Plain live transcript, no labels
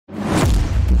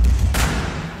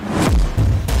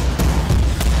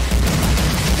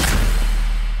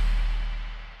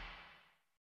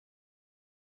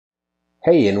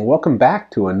Hey, and welcome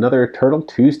back to another Turtle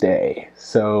Tuesday.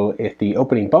 So, if the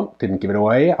opening bump didn't give it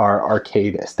away, our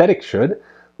arcade aesthetic should.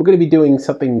 We're going to be doing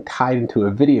something tied into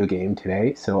a video game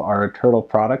today. So, our Turtle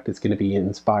product is going to be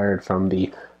inspired from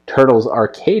the Turtles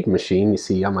arcade machine you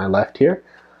see on my left here.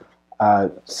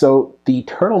 So, the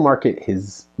Turtle market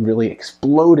has really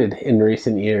exploded in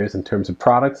recent years in terms of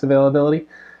products availability.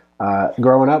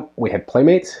 Growing up, we had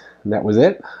Playmates, and that was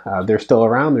it. They're still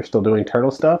around, they're still doing Turtle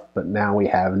stuff, but now we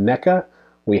have NECA,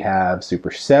 we have Super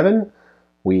 7,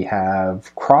 we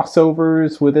have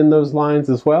crossovers within those lines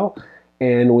as well,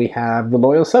 and we have the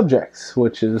Loyal Subjects,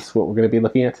 which is what we're going to be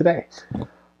looking at today.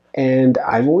 And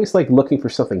I'm always like looking for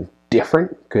something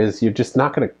different, because you're just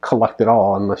not going to collect it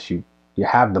all unless you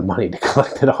have the money to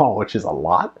collect it all, which is a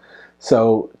lot.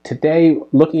 So today,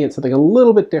 looking at something a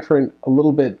little bit different, a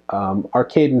little bit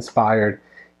arcade inspired,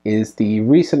 is the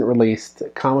recent released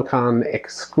Comic-Con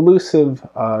exclusive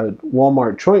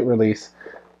Walmart joint release,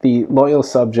 the Loyal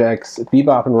Subjects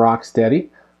Bebop and Rocksteady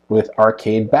with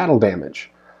arcade battle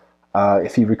damage.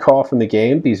 If you recall from the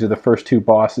game, these are the first two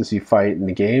bosses you fight in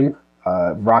the game,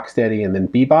 Rocksteady and then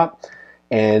Bebop.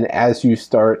 And as you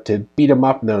start to beat them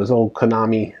up in those old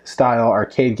Konami style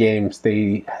arcade games,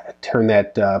 they turn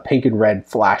that pink and red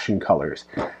flashing colors.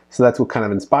 So that's what kind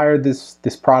of inspired this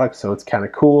product. So it's kind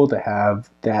of cool to have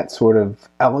that sort of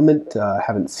element.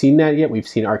 Haven't seen that yet. We've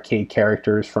seen arcade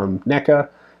characters from NECA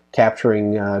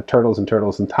capturing turtles and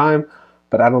Turtles in Time,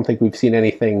 but I don't think we've seen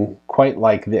anything quite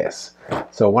like this.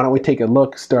 So why don't we take a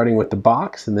look, starting with the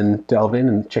box, and then delve in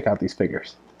and check out these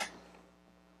figures.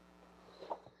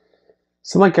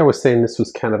 So like I was saying, this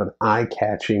was kind of an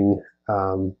eye-catching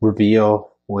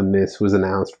reveal when this was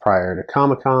announced prior to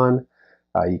Comic-Con.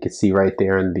 You can see right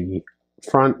there in the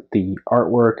front the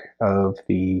artwork of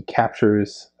the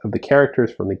captures of the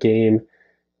characters from the game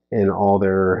and all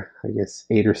their, I guess,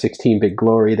 8 or 16-bit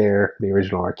glory there for the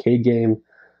original arcade game.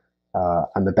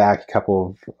 On the back, a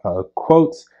couple of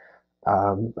quotes.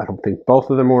 I don't think both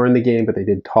of them were in the game, but they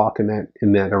did talk in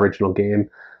that original game.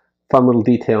 Fun little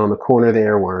detail in the corner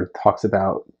there where it talks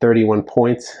about 31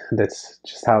 points. That's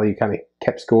just how you kind of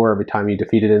kept score. Every time you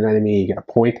defeated an enemy, you get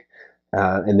a point.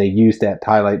 And they used that to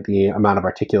highlight the amount of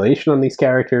articulation on these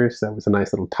characters. That was a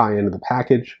nice little tie-in to the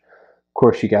package. Of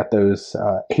course, you got those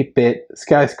 8-bit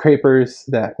skyscrapers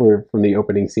that were from the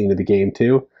opening scene of the game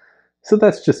too. So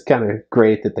that's just kind of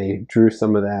great that they drew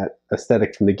some of that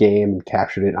aesthetic from the game and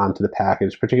captured it onto the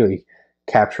package, particularly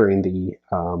capturing the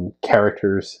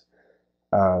characters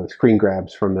screen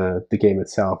grabs from the game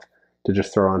itself to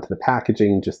just throw onto the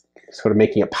packaging, just sort of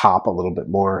making it pop a little bit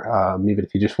more. Even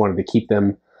if you just wanted to keep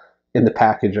them in the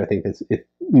package, I think it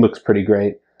looks pretty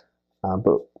great.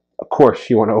 But of course,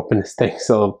 you want to open this thing,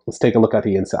 so let's take a look at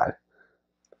the inside.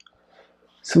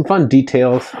 Some fun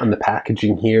details on the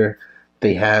packaging here.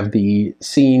 They have the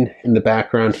scene in the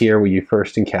background here where you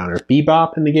first encounter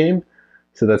Bebop in the game.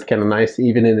 So that's kind of nice,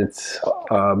 even in its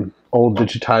old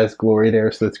digitized glory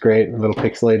there, so that's great, a little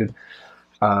pixelated.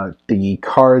 The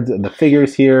cards and the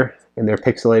figures here in their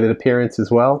pixelated appearance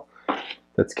as well.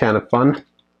 That's kind of fun.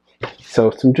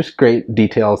 So some just great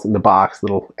details in the box,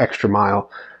 little extra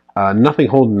mile. Nothing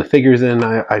holding the figures in.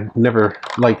 I never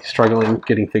liked struggling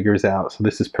getting figures out, so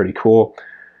this is pretty cool.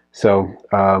 So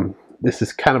this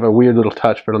is kind of a weird little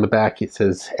touch, but on the back it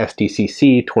says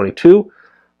SDCC 22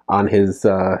 on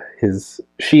his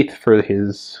sheath for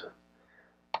his,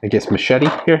 I guess, machete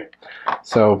here.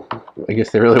 So I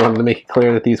guess they really wanted to make it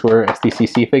clear that these were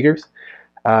SDCC figures.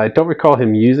 I don't recall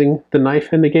him using the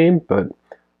knife in the game, but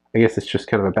I guess it's just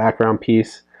kind of a background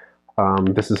piece.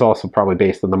 This is also probably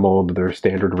based on the mold of their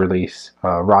standard release,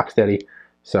 Rocksteady.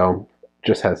 So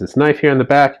just has this knife here in the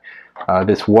back.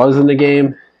 This was in the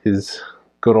game, his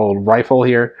good old rifle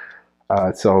here.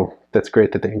 So that's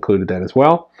great that they included that as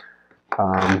well.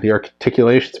 The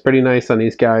articulation's pretty nice on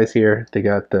these guys here. They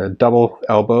got the double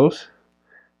elbows.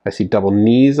 I see double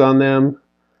knees on them.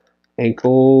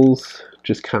 Ankles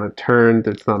just kind of turned.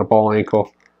 It's not a ball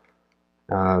ankle.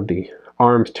 The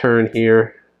arms turn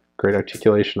here. Great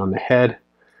articulation on the head.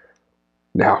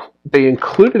 Now, they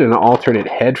included an alternate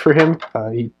head for him.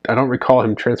 I don't recall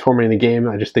him transforming in the game.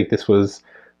 I just think this was,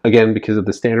 again, because of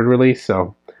the standard release.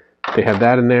 So they have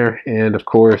that in there. And, of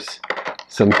course,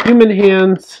 some human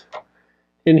hands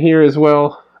in here as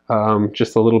well,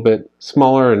 just a little bit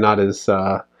smaller and not as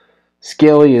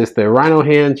scaly as the rhino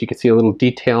hands. You can see a little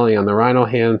detailing on the rhino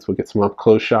hands. We'll get some up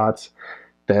close shots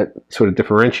that sort of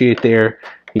differentiate there.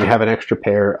 You have an extra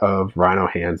pair of rhino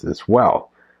hands as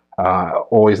well.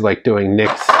 Always like doing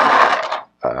Nick's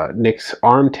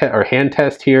arm or hand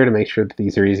test here to make sure that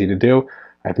these are easy to do.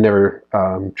 I've never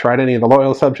tried any of the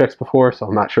Loyal Subjects before, so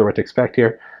I'm not sure what to expect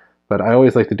here. but I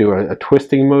always like to do a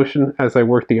twisting motion as I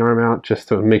work the arm out just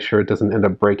to make sure it doesn't end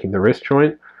up breaking the wrist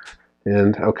joint.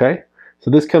 And okay, so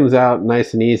this comes out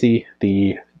nice and easy.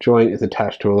 The joint is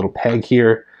attached to a little peg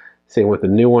here. Same with the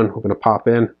new one. We're going to pop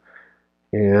in,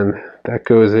 and that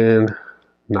goes in,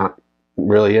 not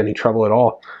really any trouble at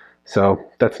all. So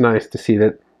that's nice to see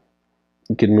that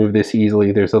you can move this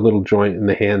easily. There's a little joint in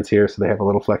the hands here, so they have a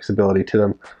little flexibility to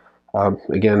them.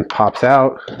 Again, pops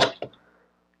out,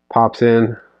 pops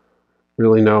in,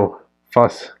 really no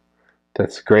fuss.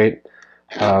 That's great.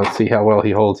 Let's see how well he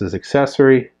holds his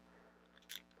accessory.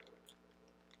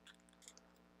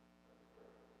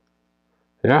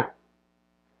 Yeah,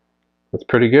 that's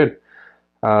pretty good.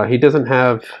 He doesn't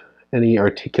have any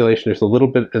articulation. There's a little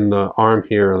bit in the arm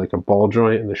here, like a ball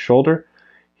joint in the shoulder.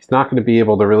 He's not going to be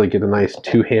able to really get a nice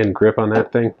two-hand grip on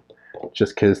that thing,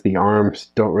 just because the arms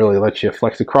don't really let you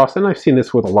flex across. And I've seen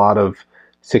this with a lot of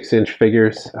 6-inch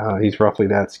figures. He's roughly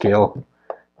that scale.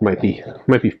 Might be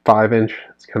 5-inch.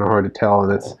 It's kind of hard to tell,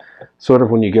 and it's sort of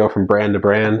when you go from brand to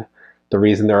brand. The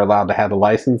reason they're allowed to have the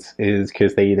license is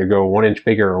because they either go 1 inch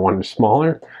bigger or 1 inch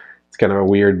smaller. It's kind of a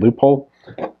weird loophole.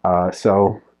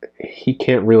 So he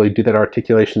can't really do that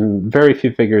articulation. Very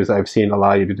few figures I've seen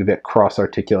allow you to do that cross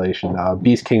articulation.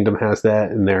 Beast Kingdom has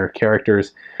that in their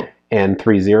characters and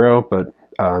 3-0, but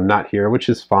not here, which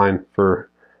is fine for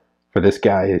this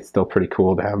guy. It's still pretty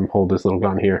cool to have him hold his little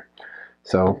gun here.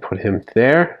 So put him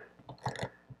there.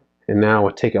 And now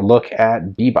we'll take a look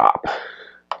at Bebop.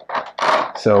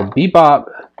 So Bebop,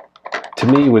 to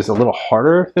me, was a little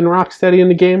harder than Rocksteady in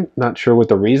the game. Not sure what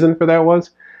the reason for that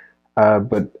was,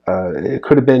 but it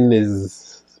could have been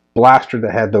his blaster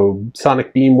that had the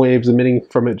sonic beam waves emitting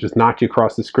from it, just knocked you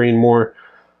across the screen more.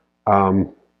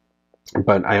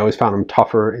 But I always found him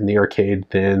tougher in the arcade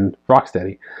than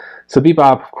Rocksteady. So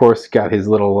Bebop, of course, got his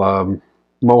little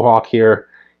mohawk here.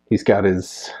 He's got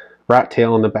his rat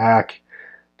tail in the back,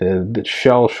 the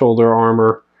shell shoulder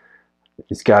armor.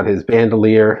 He's got his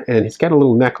bandolier, and he's got a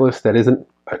little necklace that isn't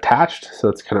attached, so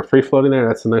it's kind of free floating there.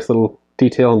 That's a nice little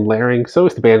detail and layering. So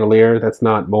is the bandolier. That's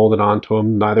not molded onto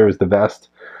him. Neither is the vest.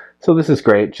 So this is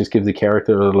great. Just gives the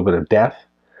character a little bit of depth.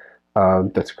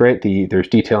 That's great. There's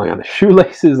detailing on the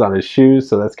shoelaces on his shoes,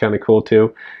 so that's kind of cool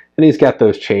too. And he's got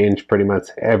those chains pretty much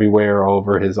everywhere, all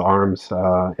over his arms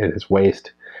and his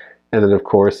waist. And then, of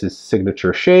course, his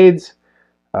signature shades.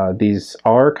 These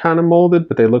are kind of molded,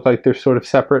 but they look like they're sort of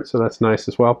separate, so that's nice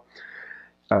as well.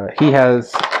 He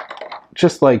has,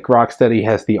 just like Rocksteady,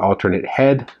 has the alternate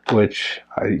head, which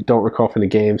I don't recall from the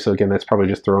game, so again, that's probably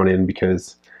just thrown in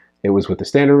because it was with the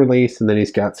standard release. And then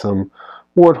he's got some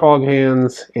warthog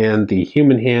hands and the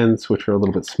human hands, which are a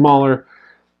little bit smaller.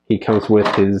 He comes with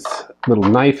his little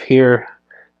knife here.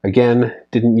 Again,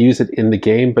 didn't use it in the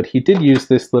game, but he did use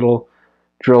this little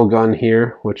drill gun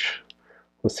here, which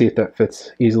we'll see if that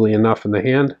fits easily enough in the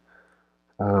hand.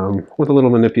 With a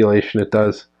little manipulation, it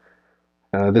does.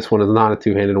 This one is not a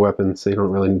two-handed weapon, so you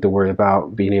don't really need to worry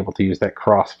about being able to use that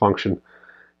cross function.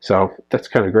 So that's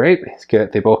kind of great.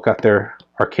 They both got their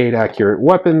arcade-accurate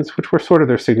weapons, which were sort of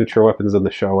their signature weapons on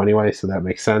the show anyway, so that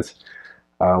makes sense.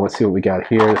 Let's see what we got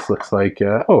here. This looks like,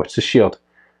 oh, it's a shield.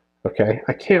 Okay,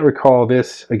 I can't recall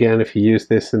this, again, if he used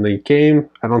this in the game.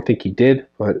 I don't think he did,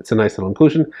 but it's a nice little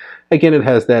inclusion. Again, it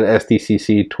has that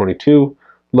SDCC 22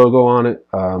 logo on it,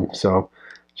 so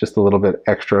just a little bit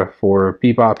extra for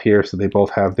Bebop here, so they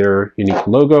both have their unique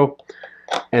logo.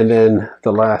 And then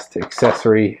the last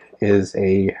accessory is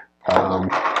a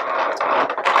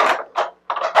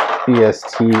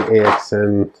BST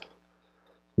AXN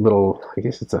little, I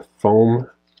guess it's a foam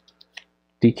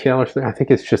decal or something. I think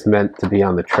it's just meant to be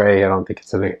on the tray. I don't think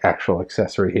it's an actual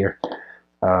accessory here.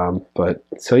 But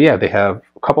so yeah, they have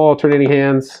a couple alternating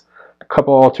hands, a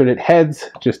couple alternate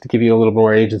heads, just to give you a little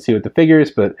more agency with the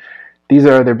figures. But these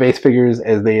are their base figures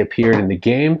as they appeared in the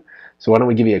game. So why don't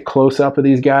we give you a close-up of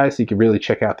these guys so you can really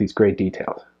check out these great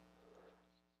details.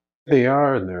 They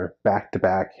are in their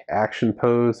back-to-back action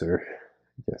pose, or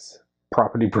I guess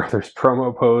Property Brothers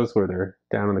promo pose, where they're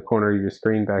down in the corner of your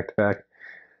screen back-to-back.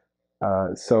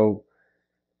 So,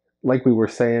 like we were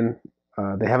saying,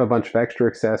 they have a bunch of extra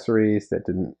accessories that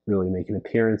didn't really make an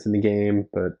appearance in the game,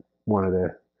 but wanted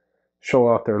to show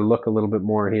off their look a little bit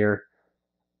more here.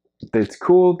 It's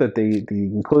cool that they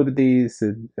included these.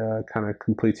 It kind of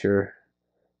completes your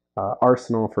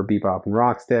arsenal for Bebop and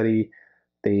Rocksteady.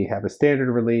 They have a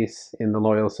standard release in the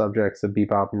loyal subjects of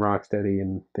Bebop and Rocksteady,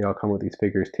 and they all come with these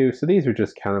figures too. So these are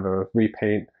just kind of a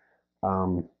repaint,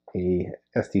 a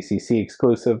SDCC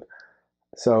exclusive.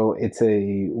 So it's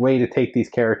a way to take these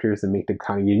characters and make them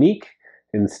kind of unique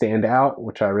and stand out,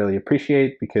 which I really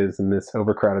appreciate, because in this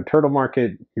overcrowded turtle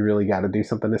market, you really got to do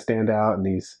something to stand out, and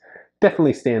these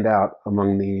definitely stand out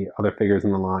among the other figures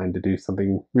in the line to do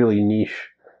something really niche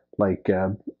like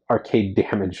arcade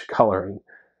Damadge coloring.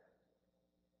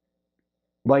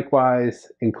 Likewise,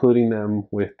 including them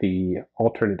with the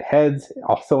alternate heads,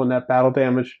 also in that battle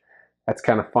damage, that's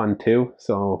kind of fun too.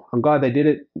 So I'm glad they did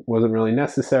it. It wasn't really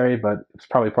necessary, but it's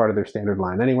probably part of their standard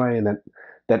line anyway. And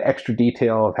that extra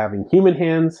detail of having human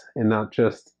hands and not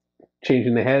just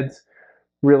changing the heads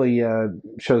really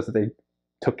shows that they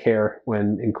took care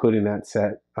when including that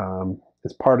set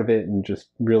as part of it, and just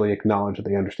really acknowledge that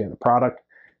they understand the product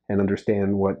and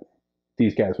understand what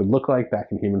these guys would look like back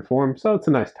in human form. So it's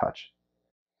a nice touch.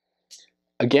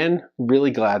 Again, really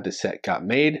glad the set got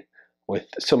made. With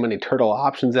so many turtle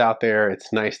options out there,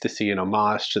 it's nice to see an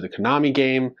homage to the Konami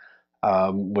game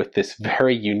with this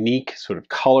very unique sort of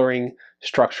coloring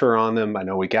structure on them. I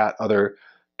know we got other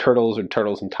Turtles or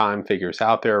Turtles in Time figures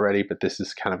out there already, but this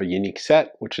is kind of a unique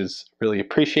set, which is really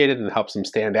appreciated and helps them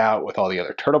stand out with all the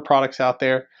other Turtle products out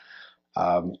there.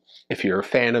 If you're a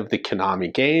fan of the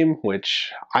Konami game,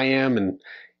 which I am, and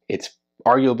it's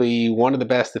arguably one of the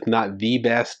best, if not the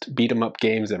best, beat-em-up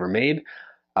games ever made,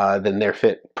 then they're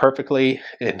fit perfectly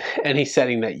in any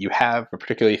setting that you have,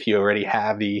 particularly if you already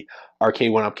have the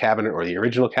arcade 1-up cabinet or the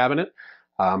original cabinet.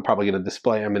 I'm probably going to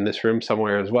display them in this room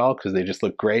somewhere as well because they just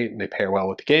look great and they pair well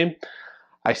with the game.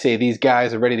 I say these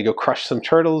guys are ready to go crush some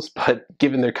turtles, but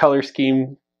given their color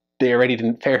scheme, they already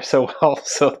didn't fare so well,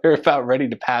 so they're about ready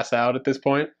to pass out at this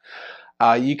point.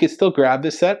 You can still grab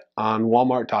this set on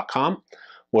Walmart.com.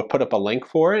 We'll put up a link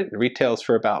for it. It retails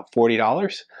for about $40,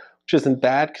 which isn't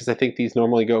bad because I think these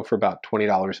normally go for about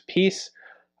 $20 a piece.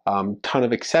 Ton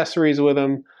of accessories with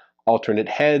them, alternate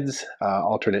heads,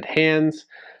 alternate hands.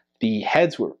 The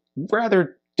heads were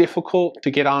rather difficult to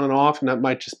get on and off, and that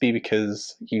might just be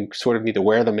because you sort of need to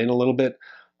wear them in a little bit.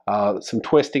 Some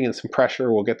twisting and some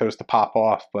pressure will get those to pop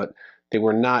off, but they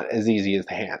were not as easy as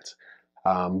the hands.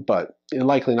 But you're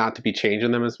likely not to be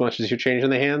changing them as much as you're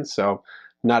changing the hands, so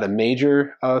not a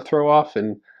major throw off.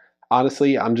 And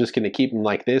honestly, I'm just going to keep them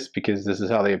like this because this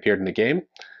is how they appeared in the game.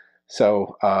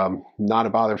 So not a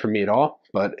bother for me at all,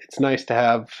 but it's nice to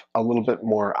have a little bit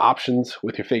more options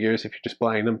with your figures if you're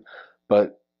displaying them.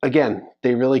 But again,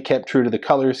 they really kept true to the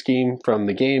color scheme from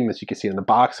the game, as you can see in the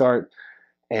box art.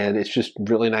 And it's just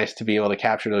really nice to be able to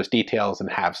capture those details and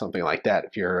have something like that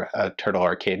if you're a Turtle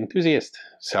arcade enthusiast.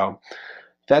 So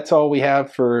that's all we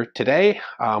have for today.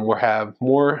 We'll have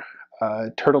more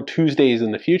Turtle Tuesdays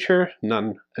in the future,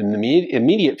 none in the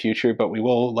immediate future, but we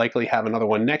will likely have another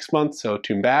one next month, so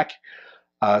tune back.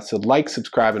 So like,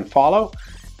 subscribe, and follow,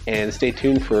 and stay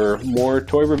tuned for more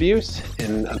toy reviews.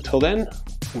 And until then,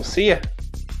 we'll see you.